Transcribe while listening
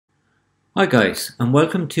Hi guys, and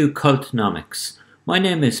welcome to Cultnomics. My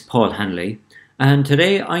name is Paul Hanley, and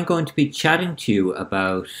today I'm going to be chatting to you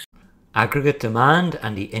about aggregate demand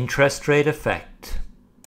and the interest rate effect.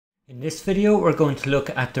 In this video we're going to look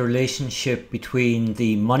at the relationship between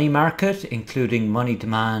the money market, including money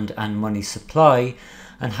demand and money supply,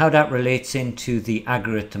 and how that relates into the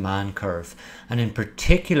aggregate demand curve. And in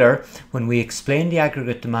particular, when we explained the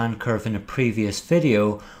aggregate demand curve in a previous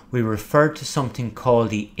video, we referred to something called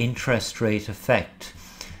the interest rate effect.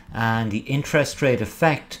 And the interest rate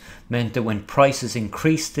effect meant that when prices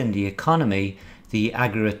increased in the economy, the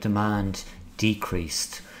aggregate demand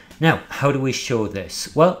decreased. Now, how do we show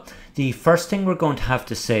this? Well, the first thing we're going to have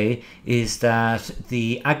to say is that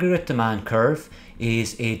the aggregate demand curve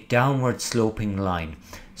is a downward sloping line.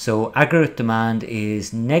 So aggregate demand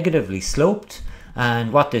is negatively sloped,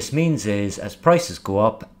 and what this means is as prices go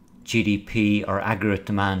up, GDP or aggregate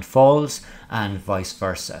demand falls, and vice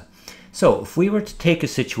versa. So if we were to take a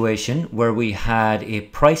situation where we had a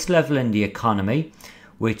price level in the economy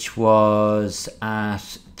which was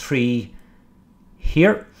at 3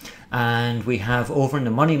 here, and we have over in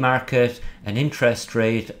the money market an interest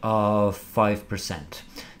rate of 5%.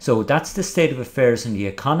 So that's the state of affairs in the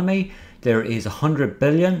economy. There is 100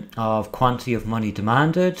 billion of quantity of money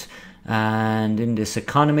demanded, and in this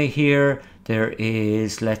economy here there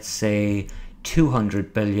is, let's say,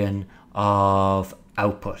 200 billion of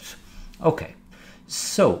output. Okay,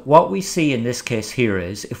 so what we see in this case here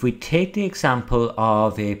is if we take the example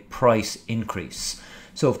of a price increase.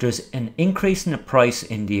 So if there's an increase in the price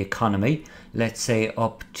in the economy, let's say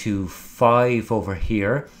up to 5 over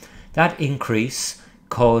here, that increase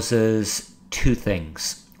causes two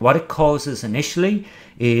things. What it causes initially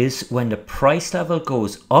is when the price level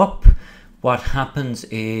goes up, what happens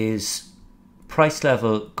is price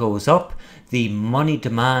level goes up, the money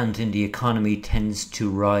demand in the economy tends to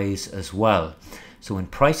rise as well. So when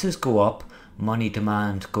prices go up, money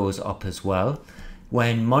demand goes up as well.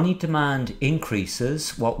 When money demand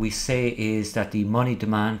increases, what we say is that the money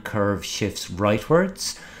demand curve shifts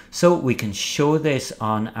rightwards. So we can show this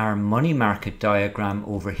on our money market diagram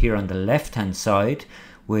over here on the left hand side,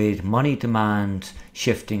 with money demand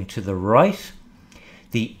shifting to the right.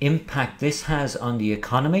 The impact this has on the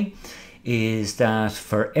economy is that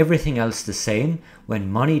for everything else the same,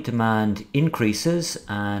 when money demand increases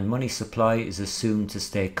and money supply is assumed to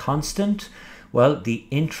stay constant, well, the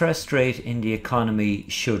interest rate in the economy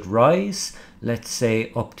should rise, let's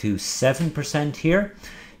say up to 7% here.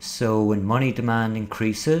 So when money demand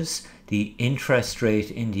increases, the interest rate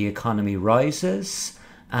in the economy rises.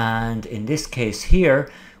 And in this case here,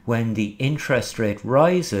 when the interest rate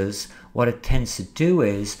rises, what it tends to do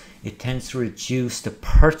is it tends to reduce the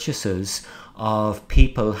purchases of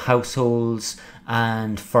people, households,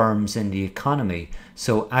 and firms in the economy.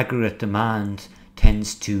 So aggregate demand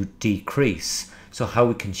tends to decrease. So how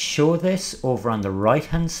we can show this over on the right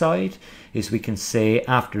hand side is we can say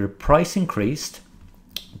after the price increased,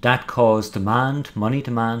 that caused demand, money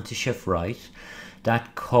demand to shift right,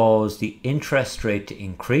 that caused the interest rate to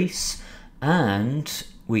increase, and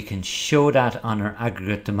we can show that on our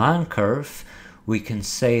aggregate demand curve. We can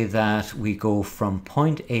say that we go from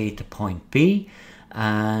point A to point B,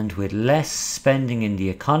 and with less spending in the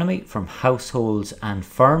economy from households and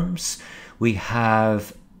firms, we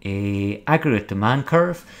have a aggregate demand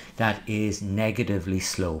curve that is negatively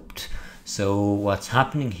sloped. So what's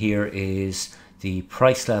happening here is the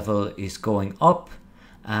price level is going up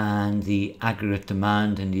and the aggregate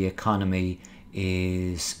demand in the economy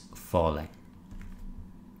is falling.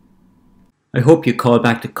 I hope you call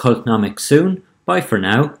back to Cultnomics soon. Bye for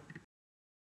now.